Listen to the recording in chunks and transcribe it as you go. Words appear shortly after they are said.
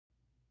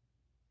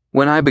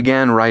When I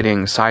began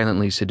writing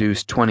Silently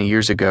Seduced 20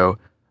 years ago,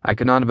 I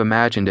could not have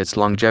imagined its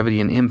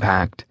longevity and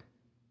impact.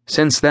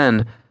 Since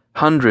then,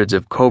 hundreds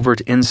of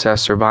covert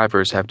incest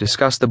survivors have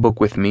discussed the book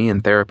with me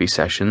in therapy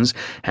sessions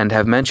and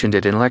have mentioned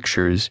it in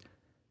lectures.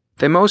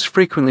 They most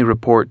frequently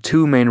report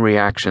two main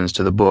reactions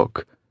to the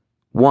book.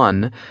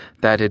 One,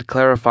 that it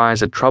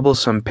clarifies a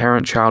troublesome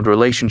parent-child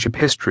relationship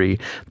history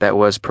that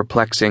was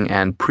perplexing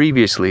and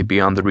previously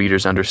beyond the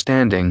reader's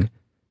understanding.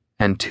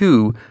 And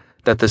two,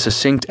 that the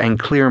succinct and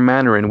clear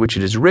manner in which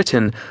it is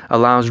written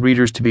allows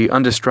readers to be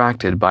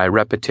undistracted by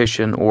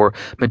repetition or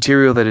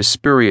material that is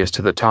spurious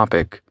to the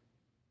topic.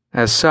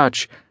 As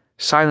such,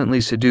 Silently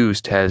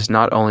Seduced has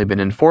not only been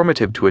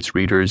informative to its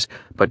readers,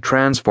 but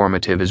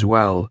transformative as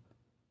well.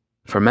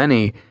 For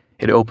many,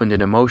 it opened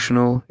an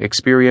emotional,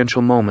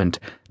 experiential moment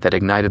that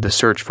ignited the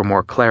search for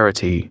more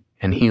clarity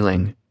and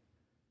healing.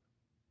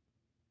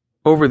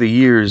 Over the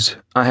years,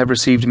 I have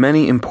received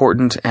many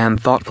important and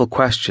thoughtful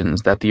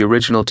questions that the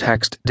original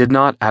text did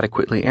not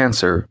adequately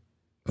answer.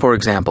 For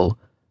example,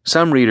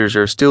 some readers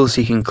are still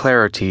seeking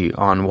clarity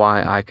on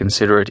why I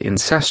consider it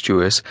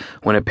incestuous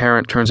when a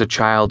parent turns a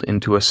child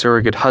into a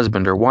surrogate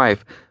husband or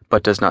wife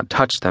but does not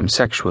touch them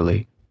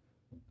sexually.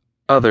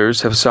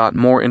 Others have sought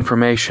more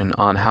information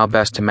on how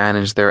best to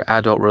manage their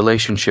adult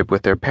relationship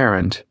with their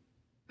parent.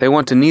 They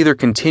want to neither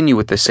continue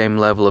with the same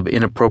level of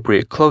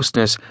inappropriate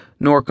closeness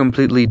nor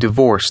completely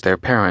divorce their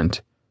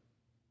parent.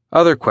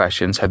 Other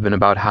questions have been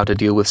about how to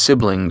deal with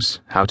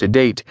siblings, how to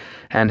date,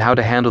 and how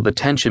to handle the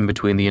tension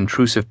between the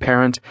intrusive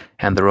parent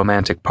and the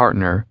romantic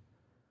partner.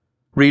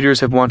 Readers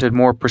have wanted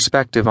more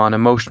perspective on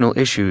emotional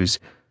issues,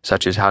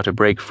 such as how to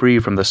break free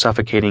from the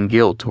suffocating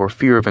guilt or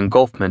fear of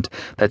engulfment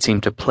that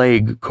seem to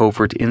plague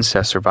covert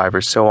incest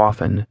survivors so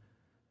often.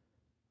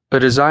 A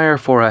desire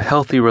for a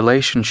healthy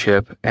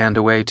relationship and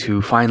a way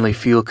to finally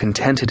feel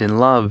contented in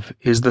love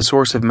is the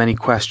source of many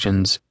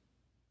questions.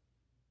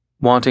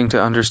 Wanting to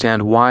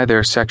understand why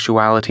their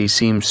sexuality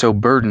seemed so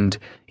burdened,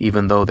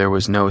 even though there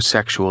was no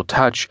sexual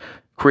touch,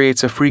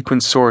 creates a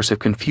frequent source of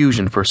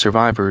confusion for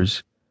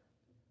survivors.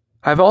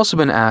 I've also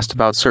been asked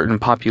about certain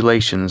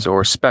populations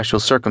or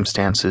special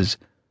circumstances.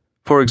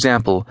 For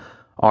example,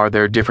 are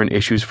there different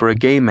issues for a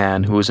gay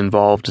man who is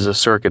involved as a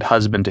surrogate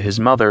husband to his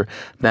mother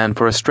than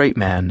for a straight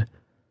man?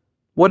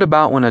 What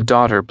about when a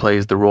daughter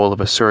plays the role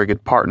of a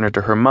surrogate partner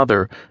to her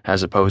mother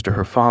as opposed to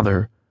her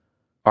father?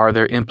 Are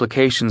there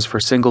implications for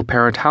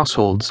single-parent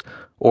households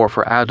or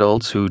for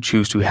adults who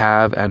choose to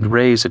have and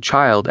raise a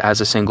child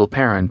as a single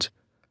parent?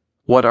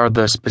 What are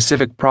the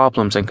specific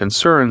problems and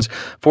concerns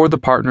for the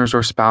partners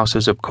or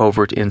spouses of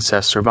covert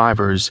incest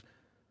survivors?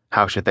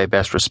 How should they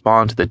best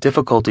respond to the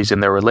difficulties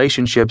in their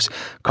relationships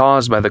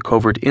caused by the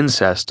covert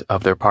incest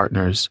of their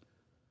partners?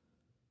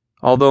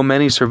 Although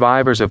many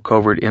survivors of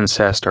covert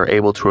incest are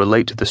able to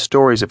relate to the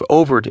stories of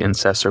overt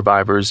incest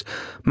survivors,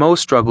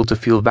 most struggle to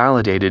feel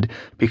validated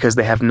because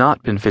they have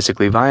not been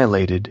physically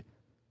violated.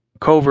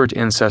 Covert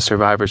incest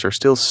survivors are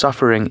still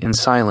suffering in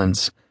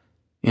silence.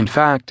 In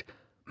fact,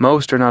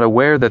 most are not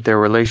aware that their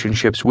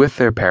relationships with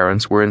their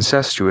parents were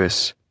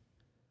incestuous.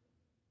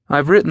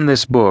 I've written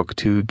this book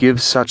to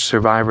give such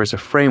survivors a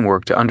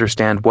framework to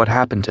understand what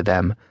happened to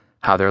them,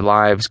 how their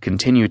lives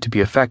continue to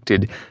be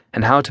affected,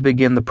 and how to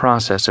begin the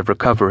process of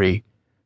recovery.